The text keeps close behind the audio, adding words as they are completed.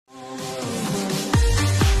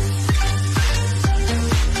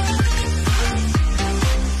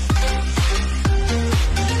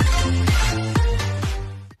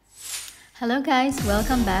Hello guys,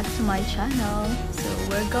 welcome back to my channel. So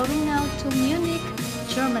we're going now to Munich,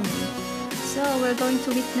 Germany. So we're going to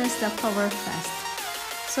witness the Oktoberfest.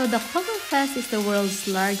 So the Oktoberfest is the world's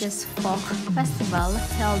largest folk festival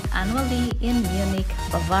held annually in Munich,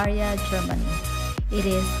 Bavaria, Germany. It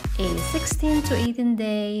is a 16 to 18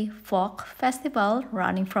 day folk festival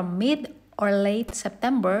running from mid or late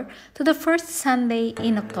September to the first Sunday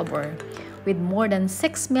in October, with more than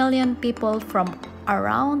 6 million people from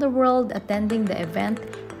around the world attending the event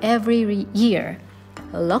every year.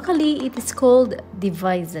 Locally, it is called the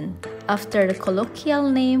wiesn, after the colloquial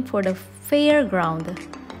name for the fairground,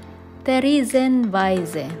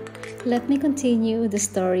 Theresienwiese. Let me continue the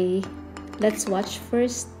story. Let's watch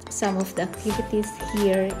first some of the activities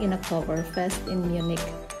here in Oktoberfest in Munich.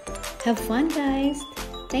 Have fun, guys!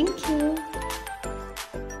 Thank you!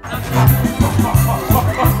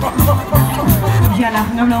 Ja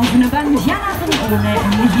lachen am laufenden Band, ja lachen ohne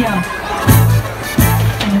Ende hier.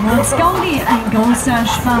 Eine Mordsgaudi, ein großer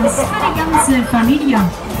Spaß für die ganze Familie.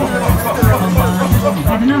 Und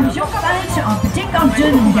heute noch jung und alt, ob dick und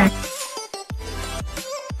dünn. Ja.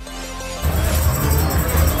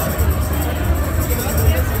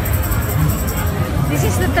 This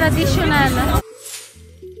is the traditional.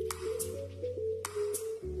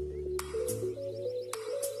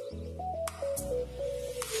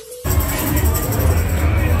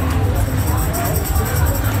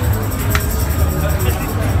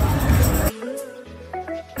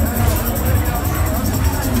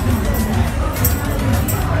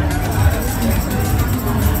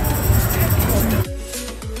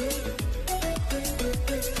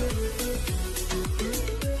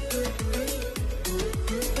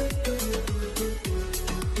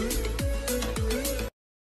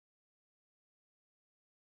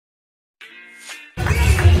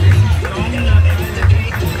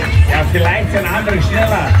 Vielleicht sind andere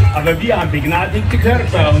schneller, aber wir haben begnadigte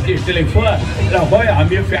Körper und ich stelle vor, auch heuer haben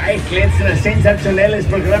wir für euch letztens ein sensationelles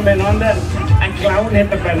Programm beieinander. Ein Clown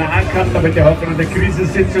hätte er beinahe gehabt, aber der hat in der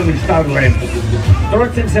Krisensitzung im Stau gelandet.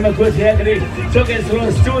 Trotzdem sind wir gut hergekriegt. So geht's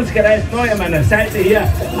los, zu uns gereist, neu an meiner Seite hier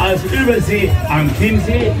aus Übersee am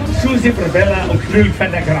Chiemsee, Susi Probella und Knülk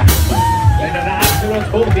van der Gracht. Mit einer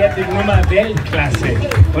absolut hochwertigen Nummer Weltklasse.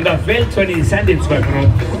 Und auf Welttournee sind die zwei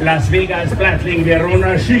Gruppen. Las Vegas, Plattling,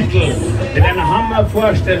 Verona, Schichtel. Mit einer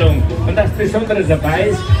Hammervorstellung. Und das Besondere dabei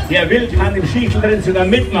ist, wer will, kann im Schichtel drin sogar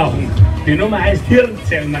mitmachen. Die Nummer heißt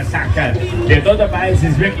Hirnzellmassaker. Der da dabei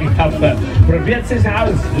ist wirklich tapfer. Probiert es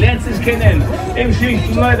aus, lernt es kennen. Im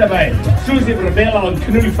Schichtel neu dabei. Susi Probella und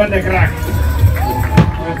Knülk van der Gracht.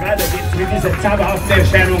 Und weiter geht's mit dieser zauberhaften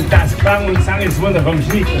Erscheinung, das Klang- und Sangeswunder vom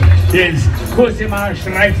Schichtel. Hier ist Cosima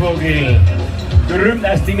Schreivogel. Berühmt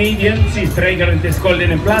aus den Medien, sie ist Trägerin des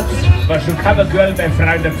Goldenen Platz, war schon Covergirl bei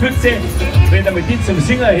Frau der Pfütze. Wenn du mit die zum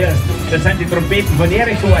Singer hörst, das sind die Trompeten von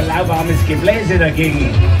Jericho, ein lauwarmes Gebläse dagegen.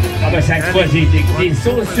 Aber seid vorsichtig, die ist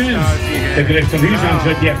so süß, der kriegt zum Hilfsang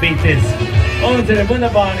schon Diabetes. Unsere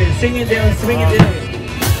wunderbare, singende und swingende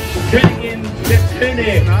Königin der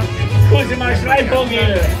Töne, Cosima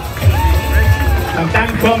Schreivogel. Und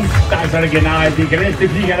dann kommt das Original, die größte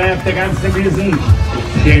Fliegerei auf der ganzen Wiesn,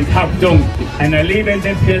 die Enthauptung einer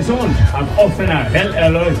lebenden Person auf offener, hell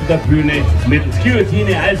erleuchteter Bühne mittels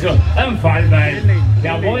Guillotine, also am Fallbeil.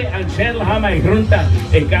 Jawohl, ein Schädel haben wir runter,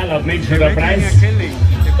 egal ob Mensch oder Preis.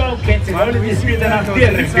 Da kennt sich alle, das wird dann auch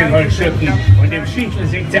direkt in Holz schütten. Und im Schichtel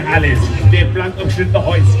singt sie alles. Der blank umschnittene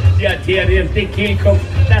Holz, die Arterien, der Kehlkopf,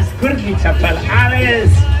 das Gürtelzapferl,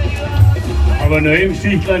 alles. Aber nur im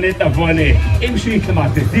Schichtler, nicht da vorne. Im Schichtler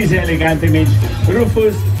macht es dieser elegante Mensch.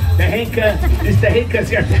 Rufus, der Henker, ist der Henkers.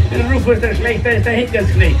 Rufus, der Schlechter, ist der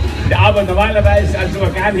Henkersknecht. Der aber normalerweise als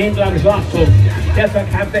Organhändler am Schlachthof. Der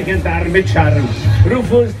verkauft euch einen Darm mit Charme.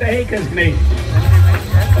 Rufus, der Henkersknecht.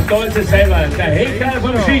 Und da ist es selber, der Henker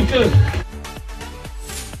vom Schichtel.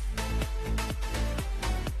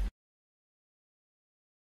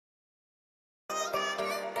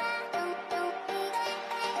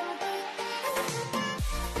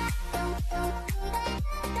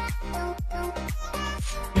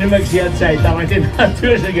 Nicht mehr geschert seid, aber die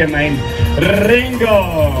Natur schon gemein.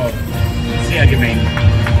 Ringo! Sehr gemein.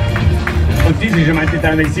 Und diese charmante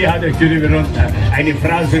Dame, sie hat euch drüber runter. Eine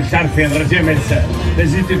Frau so scharf wie ein Rasiermesser. Das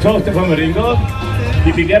ist die Tochter von Ringo,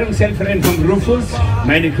 die Bewährungshelferin von Rufus,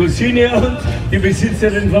 meine Cousine und die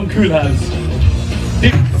Besitzerin vom Kühlhaus.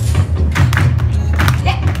 Die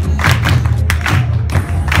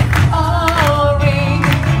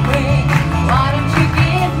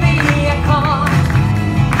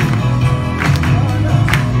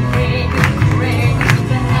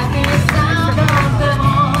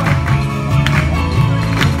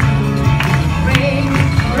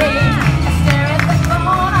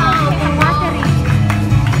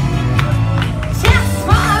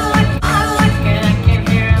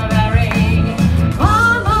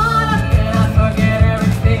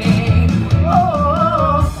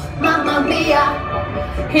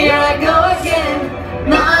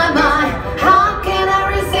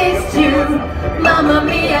Mamma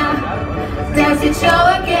mia, does it show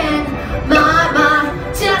again? Mama,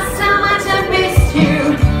 just how much I missed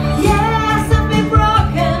you. Yes, I've been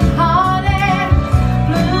broken hearted,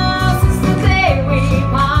 blue since the day we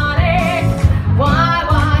parted.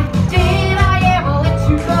 Why did I ever let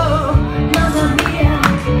you go? Mamma mia,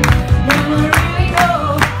 never really know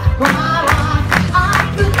why I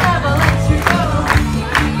could never let you go.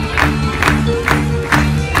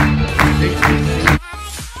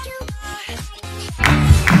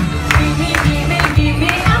 Give me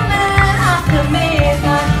a man after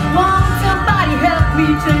midnight. Won't somebody help me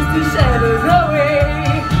chase the shadows away?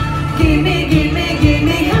 Give me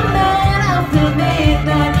a man after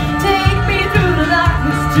midnight. Take me through the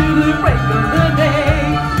darkness to the break of the day.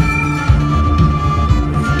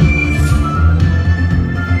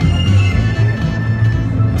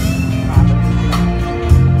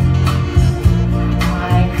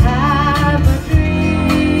 I have a dream,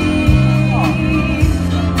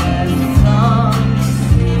 a song to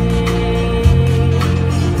sing,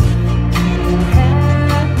 to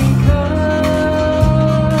have me come,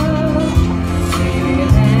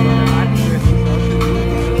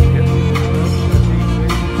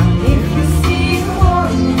 if you see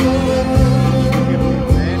wonder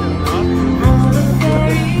on a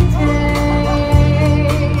fairy tale,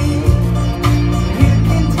 you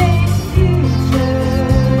can take the future,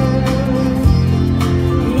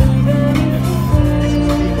 even if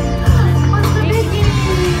what's the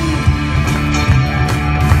beginning?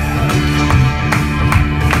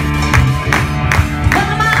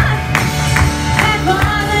 Mama, and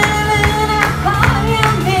running in a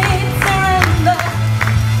parliament surrender.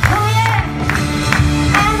 Oh yeah,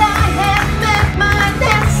 and I have met my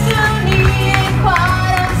destiny in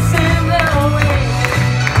quite a similar way.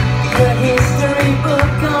 The history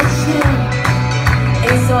book of shit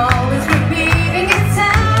is always repeating itself.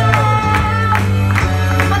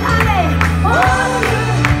 But honey,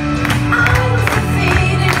 I was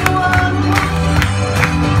defeated one way.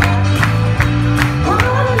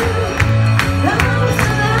 I was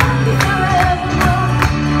so happy forevermore.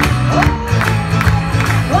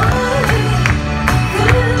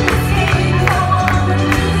 Couldn't escape if I wanted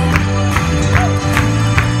to.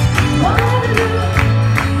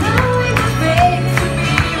 Knowing my fate to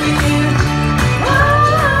be with you.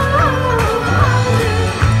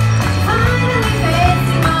 Finally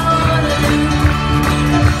facing my Waterloo.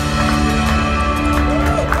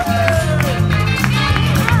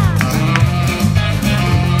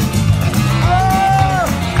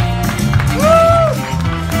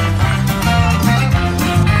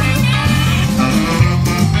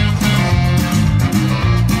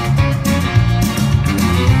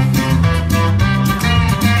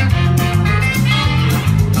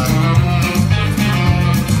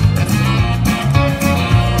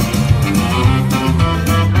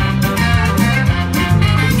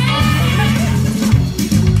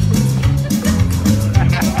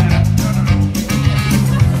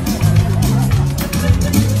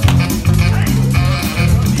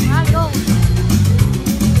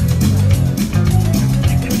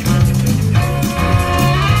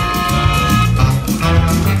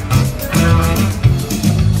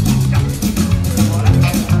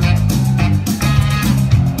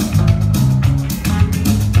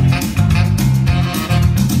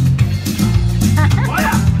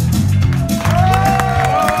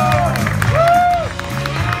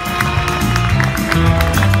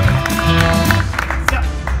 So,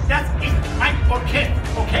 das ist mein Orchester,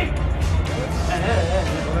 okay?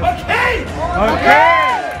 Okay!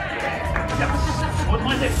 Ja, und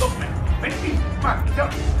man sagt doch, wenn ich mach, so,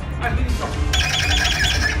 was will ich so?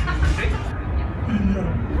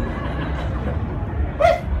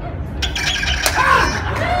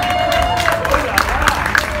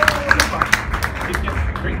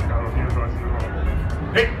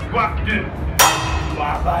 Hey, what do?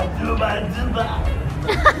 Wabba dooba dooba.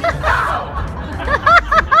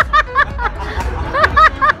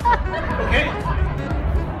 Okay.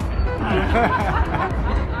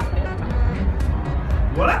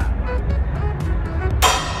 Voilà.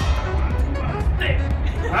 Hey.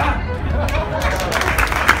 Huh?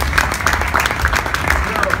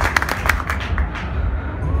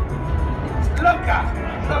 Locker.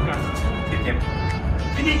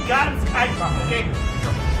 Finde ich ganz einfach, okay?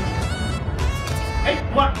 Hey,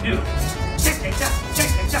 what do? Check.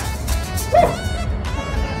 Woo!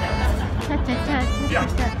 Ja.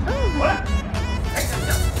 Voilà.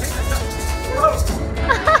 Woo!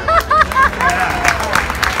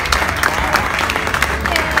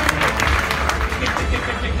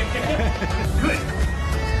 Good.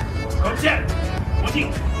 Konzert. Musik.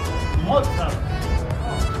 Mozart.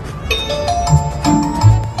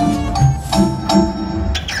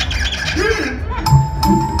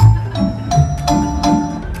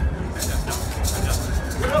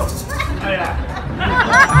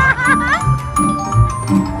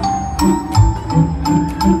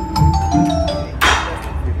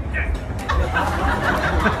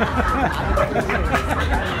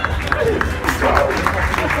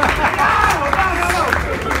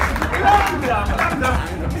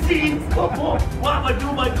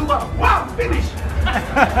 Wow, finish!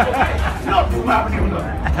 Okay, no Puma, no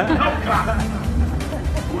Krach.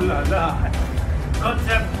 Oh la la.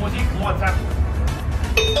 Konzept, Musik, Mozart.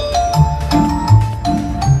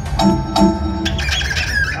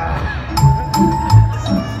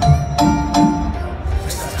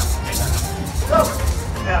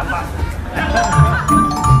 Ja, passt.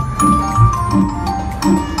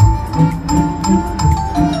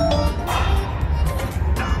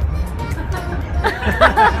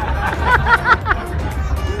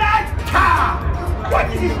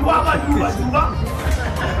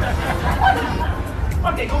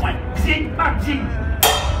 Okay, guck mal. Sing, bang, sing.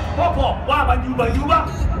 Popo, waba, juba, juba.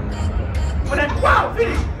 Und dann, wow,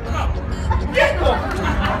 finish. Jeko.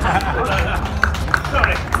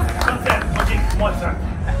 Sorry. Konzert, Musik, Mozart.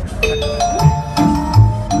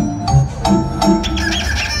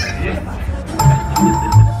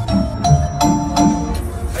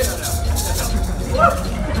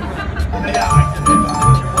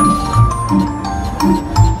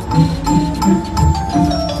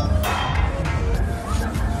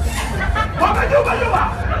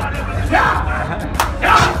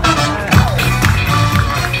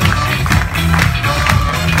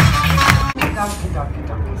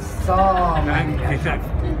 So, meine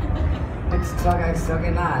Herrschaften. Jetzt sage ich das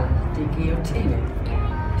Original, die Guillotine,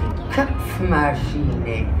 die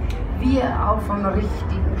Köpfmaschine, wie auf einem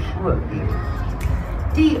richtigen Schwurgericht.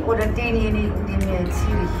 Die oder denjenigen, den wir jetzt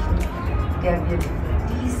hier richten, der wird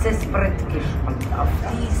dieses Brett gespannt, auf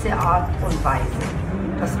diese Art und Weise.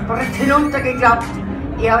 Das Brett hinuntergeklappt,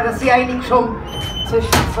 er hat das hier eingeschoben,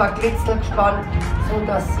 zwischen zwei Glitzel gespannt, so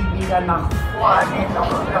dass sie weder nach vorne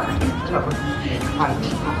noch nach hinten runtergehen kann.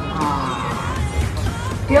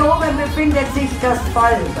 Hier oben befindet sich das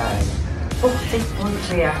Fallbein. 50 Pfund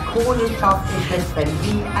schwer, kohlenstoffgeschliffen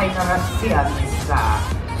wie ein Rasiermesser.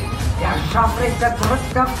 Der Scharfrichter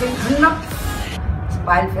drückt auf den Knopf, das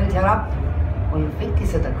Beil fällt herab und weg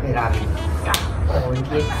ist er der Querami. Ja. Und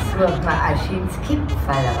jetzt suchen wir ein schönes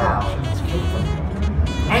Kipferl raus.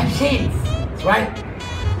 Ein schönes. 2,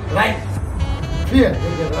 3, 4. Leg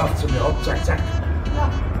dir drauf zu mir ab, zack, zack.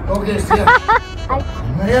 Wo gehst du her?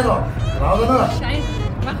 Na her da, gerade noch. Scheiße,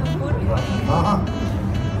 mach ein Foto. Aha.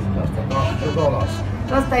 Lass den Taschen schon da lassen.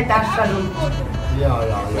 Lass deine Tasche runter. Ja.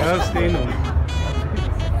 Ja, stehen und.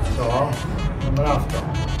 So, und rauf da.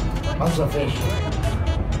 Ganz so fest.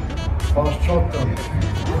 Fast Schotten.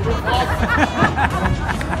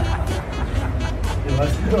 Wie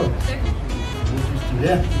heißt du da? Wo bist du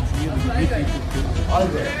her?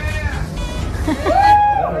 Also.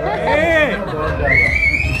 Hey!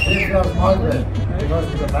 Ich stehe aus dem Albert. Du warst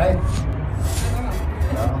dabei.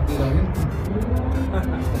 Ja, und die da hinten.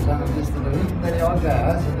 Dann bist du da hinten deine Anleihe,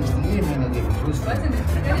 also das ist die Ehemänner, die verflusst sind. Du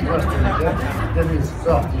weißt nicht, ja? Dann ist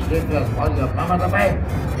so, die steht aus dem Albert. Mama dabei,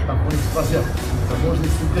 dann kann nichts passieren. Da muss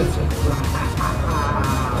ich zu dir sein.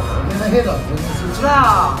 Geh mal her, dann ist es So,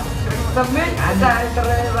 der Mütze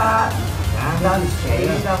drüber. Dann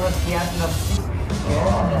steht da was hier noch sieht.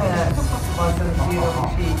 Was er hier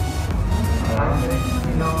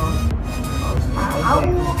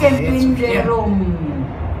Augenbinde rum,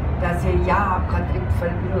 dass ihr ja kein Trick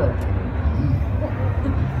verliert.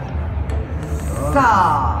 So,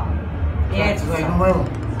 jetzt. Sag nochmal,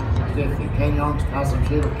 Steffi, keine Angst, Hass und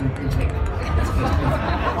Schädel kommt nicht weg.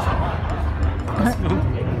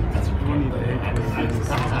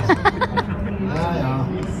 Ja.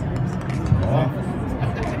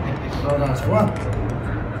 So, da ist vor.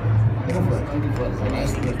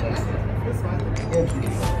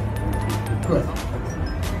 Gut.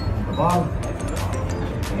 Wunderbar.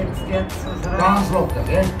 Jetzt wird's was rein. Ganz locker,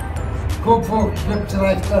 gell? Kopf hoch, Schlüpfe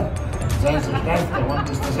rechter. Seien Sie steif, der Hund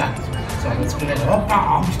ist der Sand. So, jetzt geht er hoppa,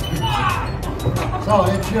 Angst. So,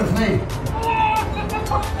 jetzt hier Schnee.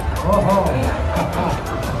 Oho.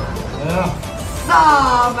 Ja. So,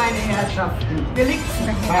 meine Herrschaften, wir liegen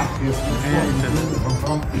nachher. Ach, jetzt ist es von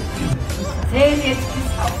vorn. Zählen jetzt bis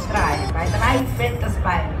auf 3. Bei 3 fällt das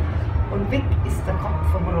Bein. Und weg ist der Kopf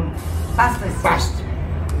vom Rumpf. Passt es? Passt.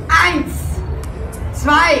 1,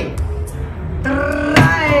 2, 3.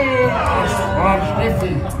 Oh,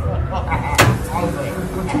 Steffi. Also,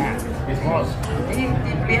 jetzt was. Die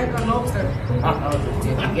Berge noch. Ach, also,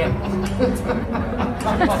 geht nicht gern.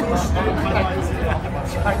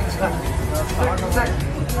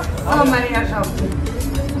 So, meine Herrschaften,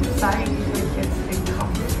 zeige ich euch jetzt den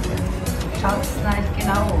Kopf. Schaut's nicht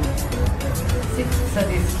genau. Sitzt er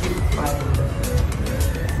das Kipferl.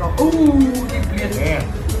 So, die Blitze. Ja.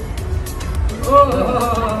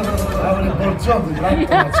 Aber die Produktion, die bleibt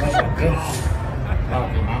immer Zeit, okay? Ja,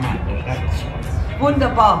 die Mama, der schreibt.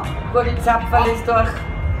 Wunderbar, gut, die Zapferl ist durch.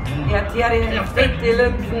 Ja, Tiere, fette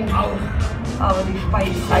Lümpfen, aber die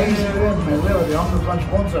Speise. Eigene Rüben, die haben das dann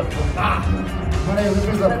Sponsor. Man ist ein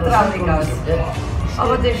bisschen Das traurig aus.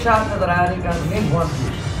 Aber das schaut nicht traurig aus. Nicht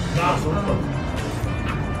ordentlich. Ja, super.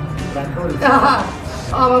 Ja,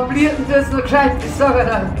 aber Blüten tut es noch gescheit, ich sage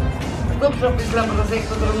dir. Doch schon ein bisschen haben wir das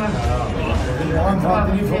Echo drungen. Ja,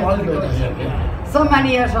 anfangen die vom Allgäu daher. So, meine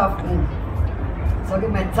Herrschaften, sage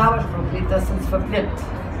ich meinen Zauberspruch nicht, dass uns verblüht.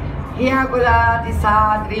 Hergola, die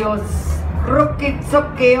Sadrios, rucki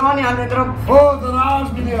zucki, ohne an den Druck. Oh, dann raus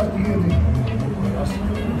mit dir, Bier.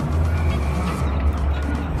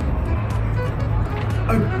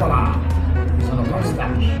 Hoppala. Das ist noch was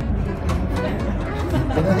Damisch.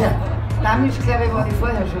 Geht her? Damisch, glaube ich, war die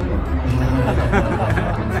vorher schon.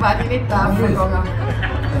 Jetzt war die nicht da aufgegangen.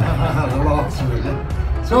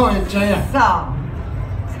 So, jetzt schau her. So,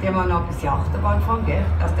 jetzt gehen wir noch ein bisschen Achterbahn fahren, gell?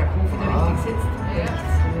 Dass der Kuh wieder richtig sitzt.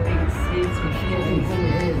 Rechts, links, links und vier links.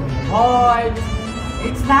 Halt!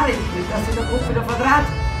 Jetzt narre ich nicht, dass sich der Kuh wieder verdreht.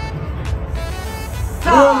 So!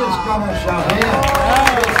 Oh, das kann man schauen. Ja.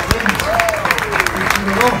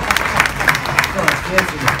 So, jetzt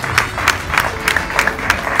geht's wieder.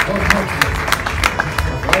 Was macht das?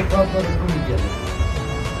 Ich glaube, das ist umgekehrt.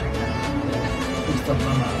 Ist der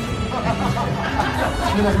Mama.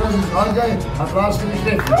 Schöner großes Allgäu. Applaus für die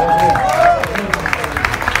Steffi.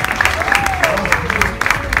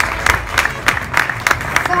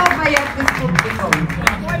 So, verehrtes Publikum.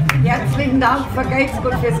 Herzlichen Dank, vergeht's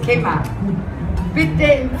gut fürs Kommen. Bitte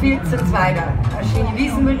empfiehlt uns weiter. Eine schöne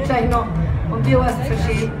Wiesn wünsche ich euch noch und wie heißt es für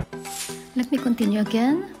schön? Let me continue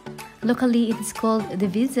again. Locally, it is called the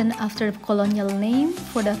Wiesn after the colonial name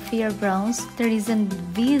for the fairgrounds,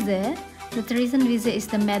 Theresienwiese. The Theresienwiese is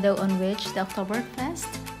the meadow on which the Oktoberfest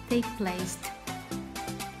takes place.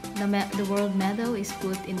 The word meadow is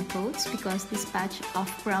put in quotes because this patch of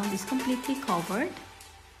ground is completely covered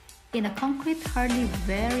in a concrete, hardly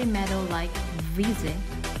very meadow-like Wiese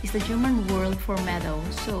is the German word for meadow,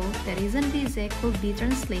 so Theresienwiese could be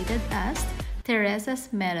translated as Teresa's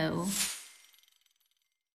meadow.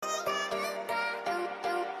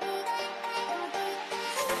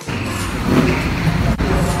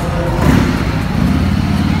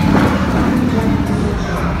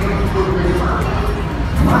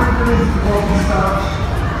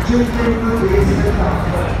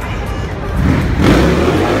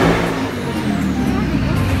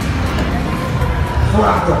 So,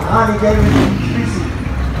 Achtung, Harley-Davidson schließen.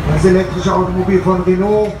 Das elektrische Automobil von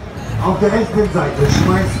Renault. Auf der rechten Seite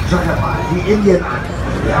schmeißt Jackerball die Indien an.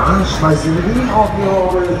 Ja, schmeißt den Riemen auf die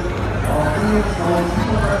Orgel. Auf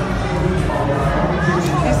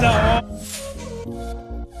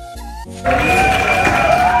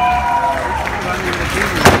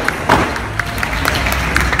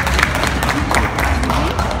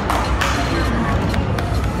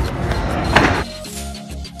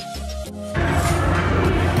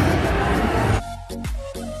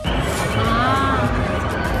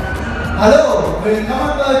Hallo,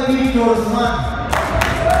 willkommen bei Victor's Mann.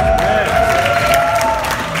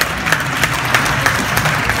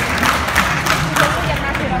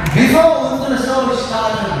 Bevor unsere Show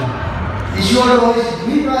starten, ich wollte euch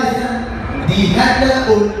hinweisen, die Hände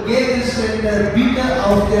und Gegenstände bitte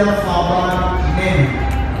auf der Fahrbahn nehmen.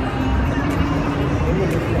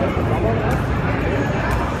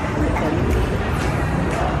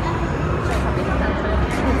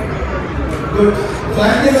 Gut,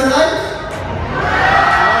 seid ihr bereit?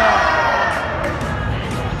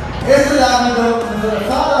 Erste Dame wird unser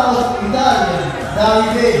Vater aus Italien,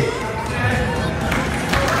 Davide.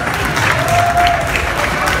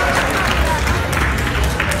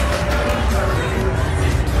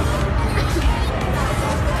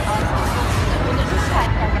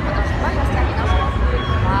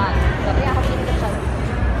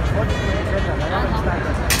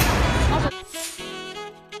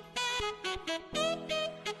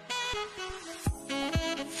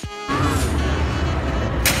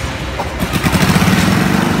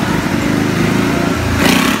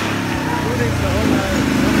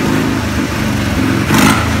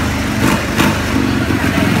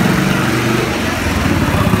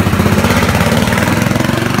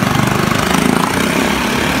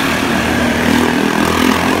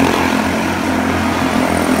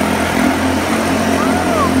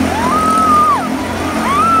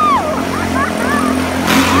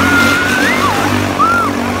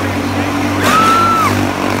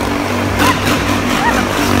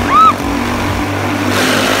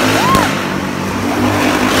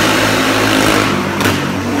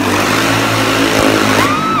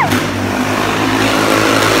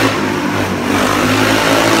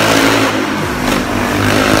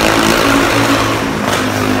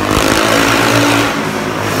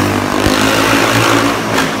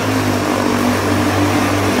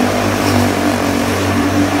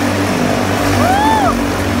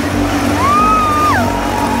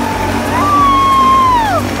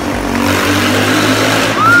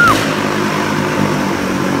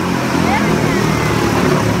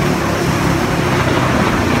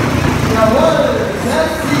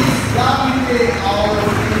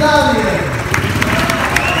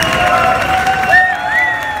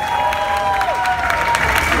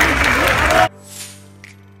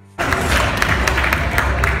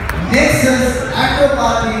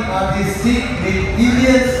 großartigen Artistik mit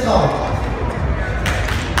Ilias Traum.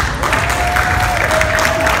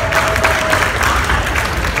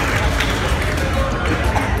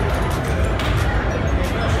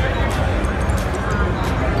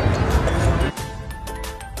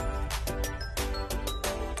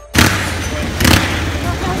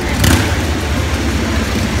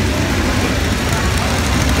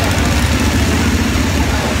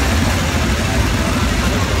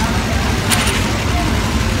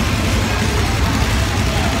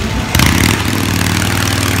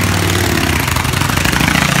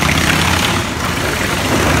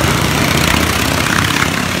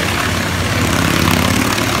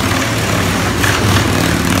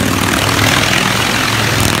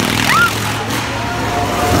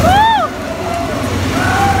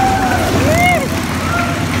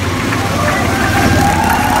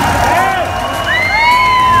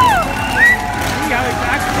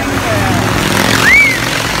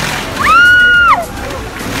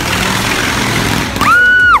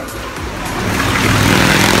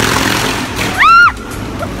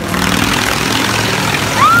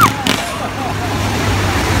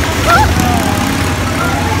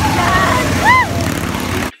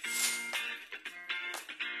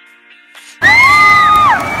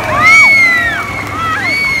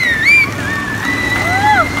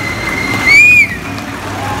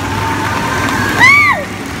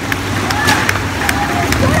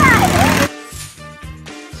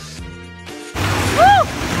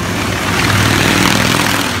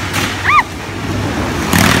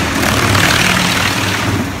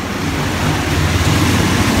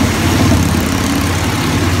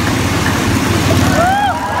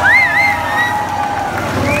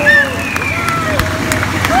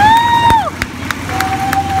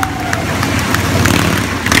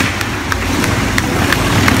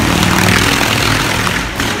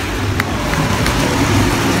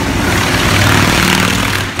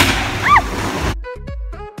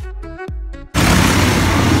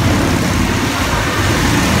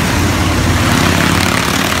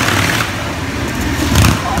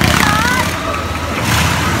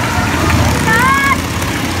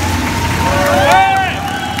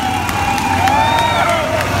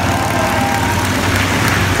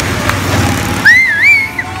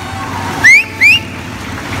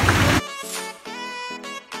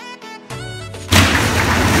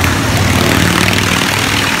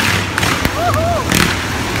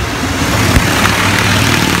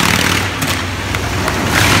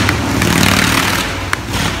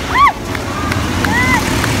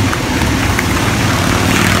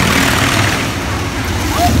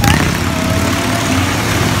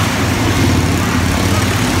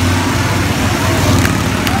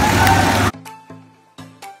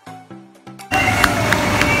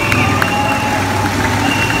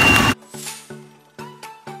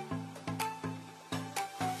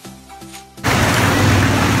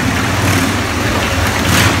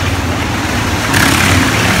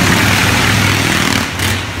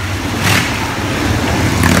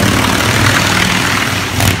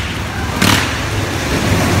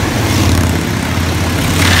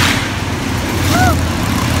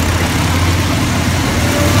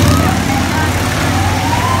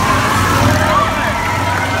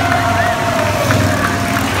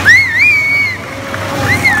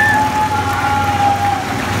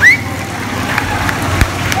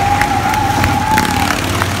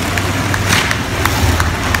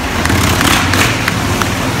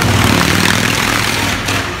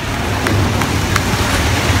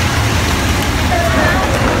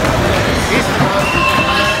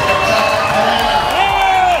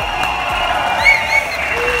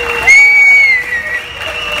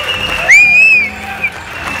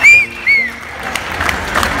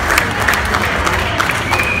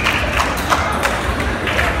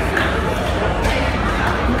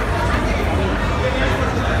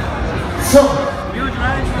 So,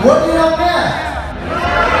 what do you know there?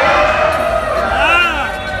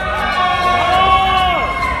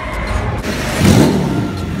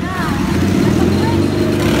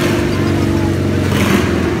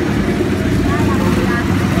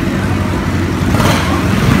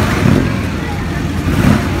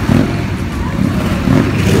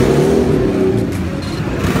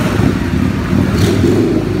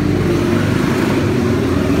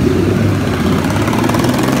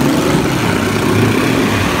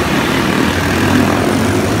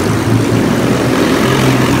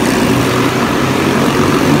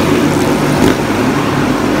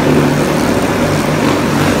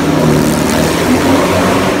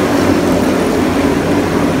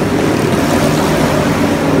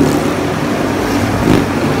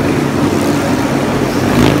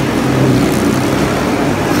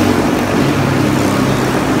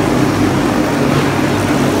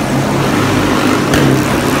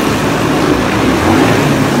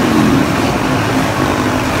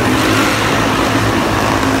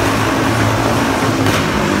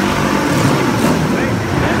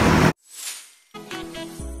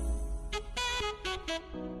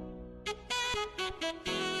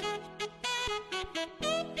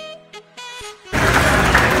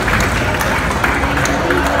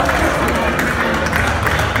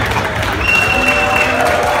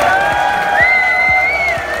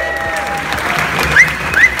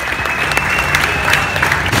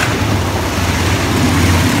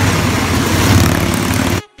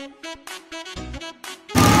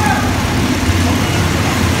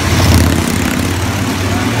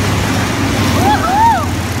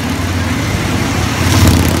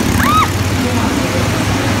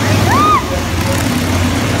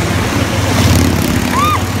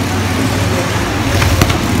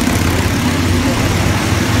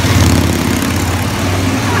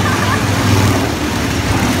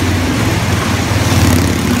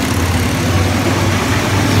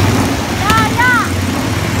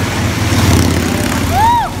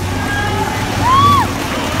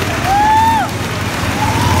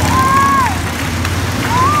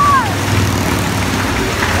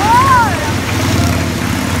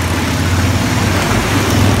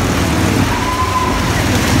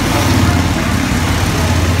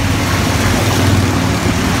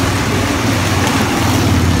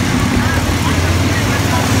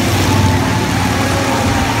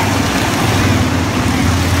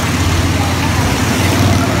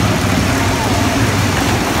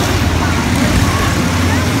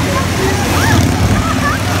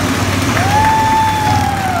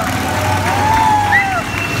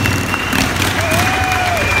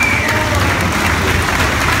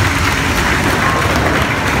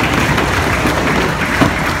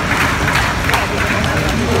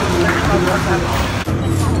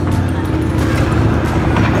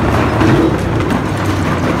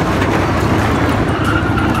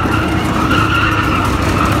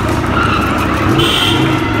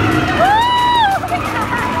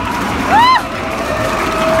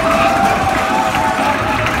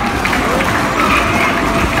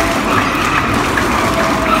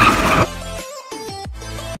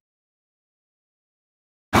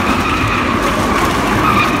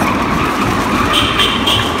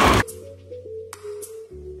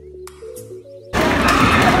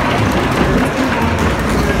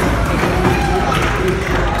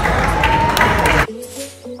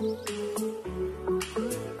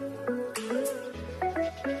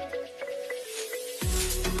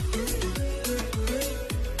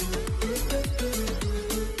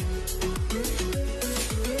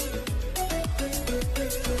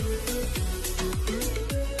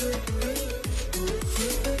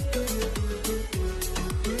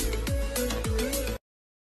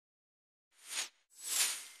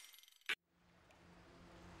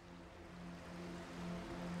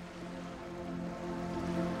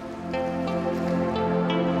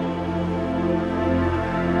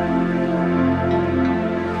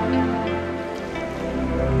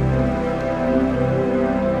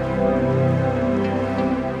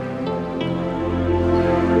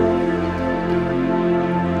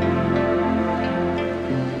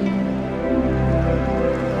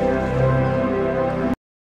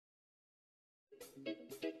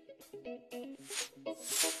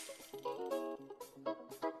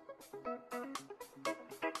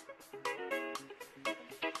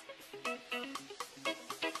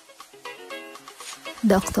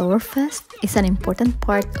 The Oktoberfest is an important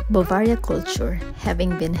part of Bavaria culture,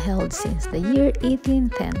 having been held since the year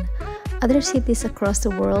 1810. Other cities across the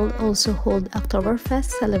world also hold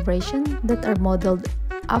Oktoberfest celebrations that are modeled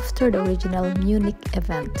after the original Munich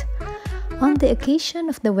event. On the occasion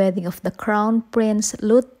of the wedding of the Crown Prince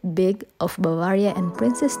Ludwig of Bavaria and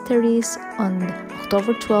Princess Therese on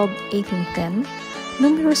October 12, 1810,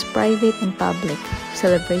 numerous private and public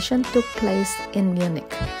celebrations took place in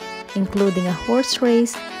Munich, including a horse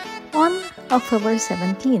race on October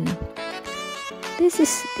 17. This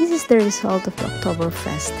is the result of the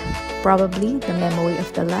Oktoberfest, probably the memory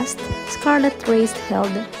of the last Scarlet Race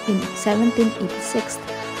held in 1786,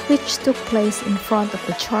 which took place in front of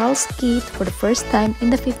the Charles Gate for the first time in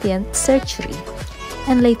the 15th century,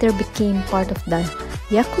 and later became part of the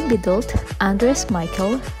Jacobidult Andres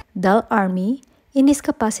Michael Dal Army in his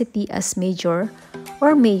capacity as Major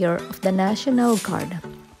or Mayor of the National Guard,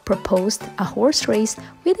 proposed a horse race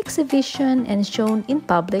with exhibition and shown in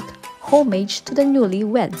public homage to the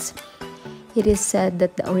newlyweds. It is said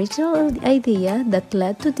that the original idea that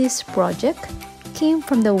led to this project came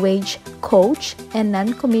from the wage coach and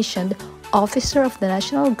non-commissioned officer of the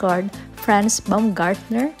National Guard, Franz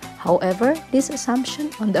Baumgartner. However, this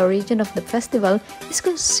assumption on the origin of the festival is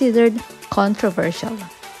considered controversial.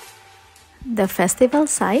 The festival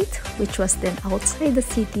site, which was then outside the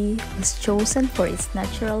city, was chosen for its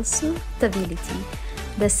natural suitability.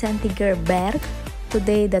 The Sentiger Berg,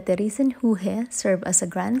 today the Theresienwiese, served as a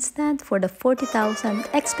grandstand for the 40,000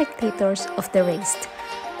 spectators of the race.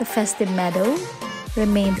 The festive meadow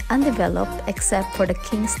remained undeveloped except for the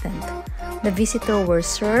king's tent. The visitors were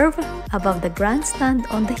served above the grandstand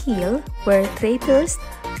on the hill where traders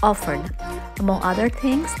offered, among other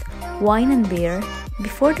things, wine and beer.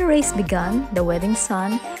 Before the race began, the wedding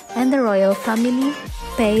son and the royal family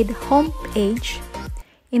paid homage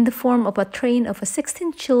in the form of a train of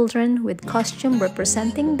 16 children with costume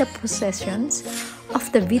representing the possessions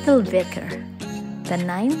of the Wittelwecker, the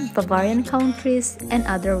 9 Bavarian countries and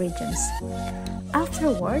other regions.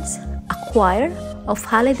 Afterwards, a choir of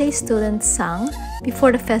holiday students sang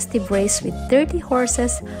before the festive race with 30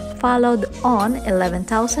 horses, followed on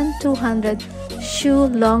 11,200 shoe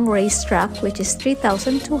long racetrack, which is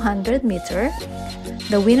 3,200 meters.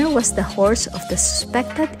 The winner was the horse of the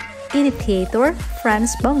suspected initiator,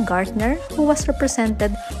 Franz Baumgartner, who was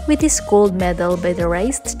represented with his gold medal by the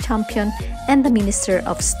race champion and the Minister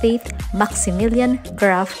of State, Maximilian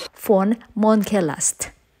Graf von Montgelas.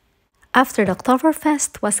 After the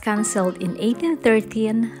Oktoberfest was cancelled in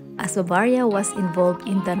 1813, as Bavaria was involved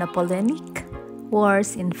in the Napoleonic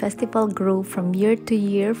Wars, and festival grew from year to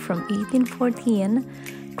year. From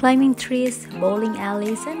 1814, climbing trees, bowling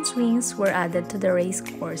alleys, and swings were added to the race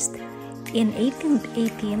course. In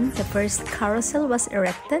 1818, the first carousel was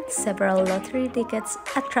erected. Several lottery tickets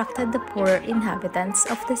attracted the poorer inhabitants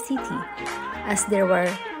of the city, as there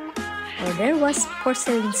was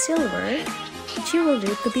porcelain silver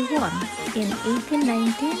jewelry to be won. In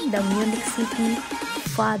 1819, the Munich city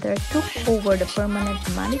father took over the permanent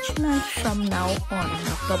management. From now on,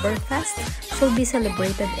 the Oktoberfest shall be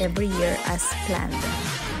celebrated every year as planned.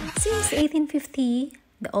 Since 1850,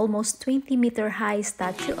 the almost 20-meter-high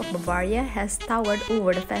statue of Bavaria has towered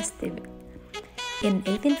over the festive. In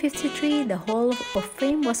 1853, the Hall of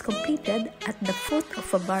Fame was completed at the foot of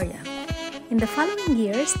Bavaria. In the following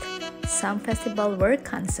years, some festivals were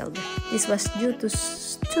cancelled. This was due to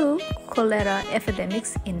two cholera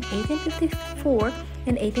epidemics in 1854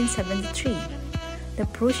 and 1873, the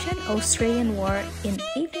Prussian-Austrian War in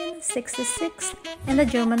 1866, and the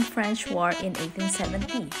German-French War in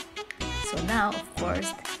 1870. So now, of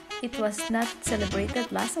course, it was not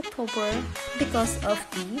celebrated last October because of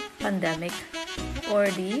the pandemic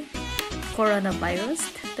or the coronavirus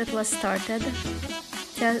that was started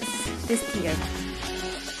just this year.